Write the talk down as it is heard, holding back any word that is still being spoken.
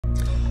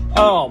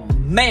Oh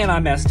man, I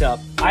messed up.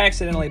 I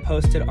accidentally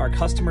posted our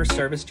customer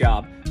service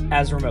job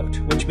as remote,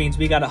 which means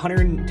we got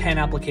 110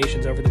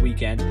 applications over the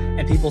weekend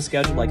and people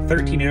scheduled like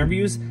 13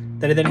 interviews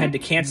that I then had to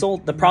cancel.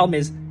 The problem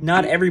is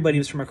not everybody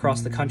was from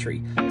across the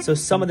country. So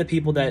some of the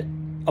people that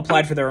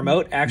applied for the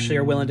remote actually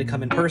are willing to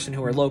come in person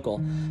who are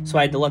local. So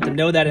I had to let them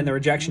know that in the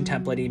rejection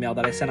template email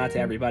that I sent out to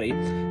everybody,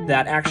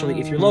 that actually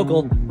if you're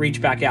local,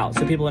 reach back out.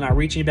 So people are now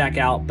reaching back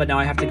out, but now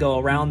I have to go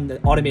around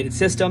the automated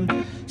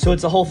system. So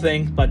it's a whole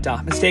thing, but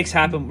mistakes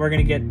happen. We're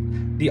going to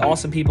get the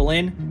awesome people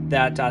in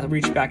that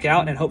reach back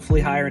out and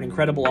hopefully hire an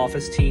incredible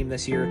office team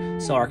this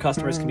year so our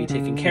customers can be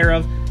taken care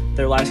of,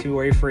 their lives can be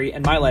worry-free,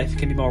 and my life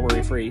can be more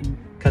worry-free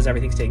because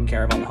everything's taken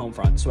care of on the home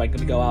front. So I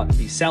can go out and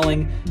be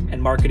selling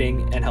and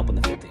marketing and helping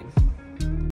the field team.